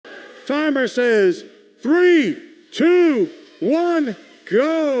Timer says 3, 2, 1,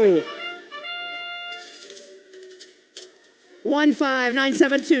 go.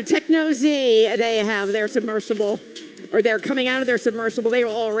 15972 TehnoZ. They have their submersible, or they're coming out of their submersible. They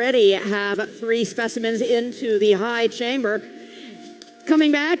already have 3 specimens into the high chamber.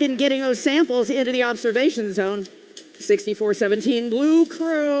 Coming back and getting those samples into the observation zone. 6417 Blue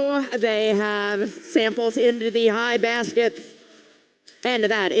Crew. They have samples into the high basket. And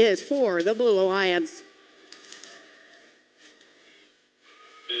that is for the Blue Alliance.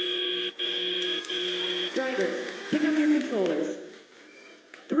 Drivers, pick up your controllers.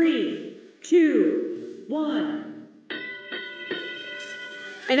 3, 2, 1.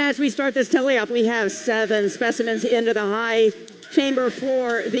 And as we start this tally-up, we have 7 specimens into the high chamber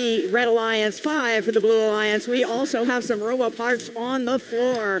for the Red Alliance, 5 for the Blue Alliance. We also have some robo parts on the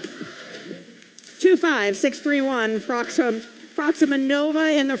floor. 25631 Proxima Nova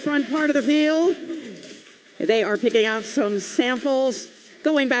in the front part of the field. They are picking out some samples,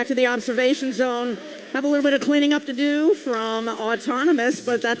 going back to the observation zone. Have a little bit of cleaning up to do from Autonomous,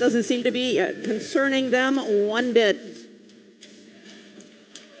 but that doesn't seem to be concerning them one bit.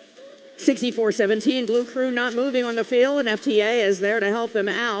 6417 Blue Crew not moving on the field, and FTA is there to help them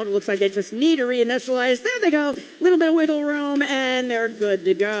out. Looks like they just need to reinitialize. There they go. A little bit of wiggle room, and they're good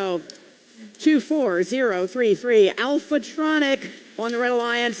to go. 24033 Alphatronic on the Red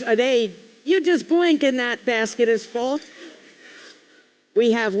Alliance. You just blink and that basket is full.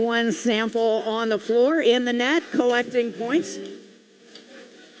 We have 1 sample on the floor in the net collecting points.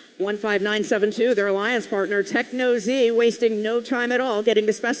 15972, their alliance partner, TehnoZ, wasting no time at all getting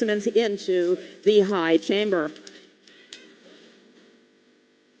the specimens into the high chamber.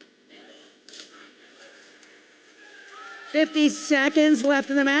 "50 seconds left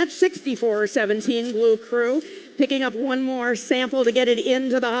in the match. 6417 Blue Crew picking up 1 more sample to get it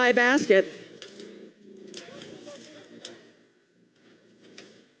into the high basket.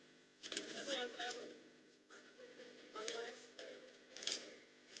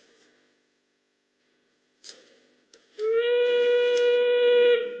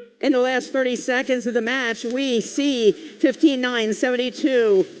 In the last 30 seconds of the match, we see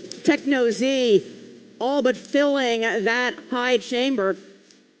 15972 TehnoZ all but filling that high chamber.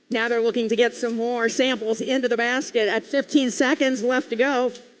 Now they're looking to get some more samples into the basket at 15 seconds left to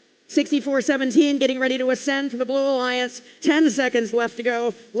go. 6417 getting ready to ascend for the Blue Alliance. 10 seconds left to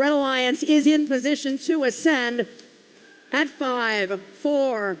go. Red Alliance is in position to ascend at 5,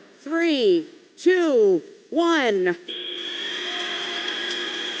 4, 3, 2, 1.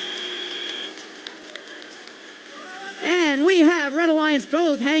 And we have Red Alliance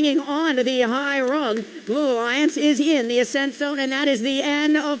both hanging on to the high rung. Blue Alliance is in the ascent zone, and that is the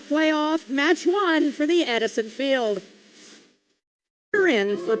end of playoff match 1 for the Edison Field. We're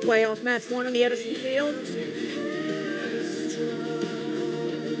in for playoff match 1 on the Edison Field.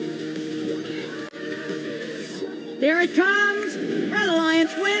 There it comes. Red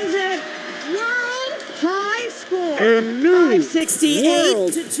Alliance wins it. World high score. A new 568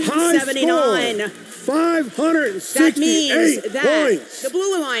 world to 279. 568 that means that points. the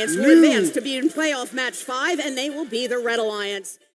Blue Alliance will advance to be in playoff match 5, and they will be the Red Alliance.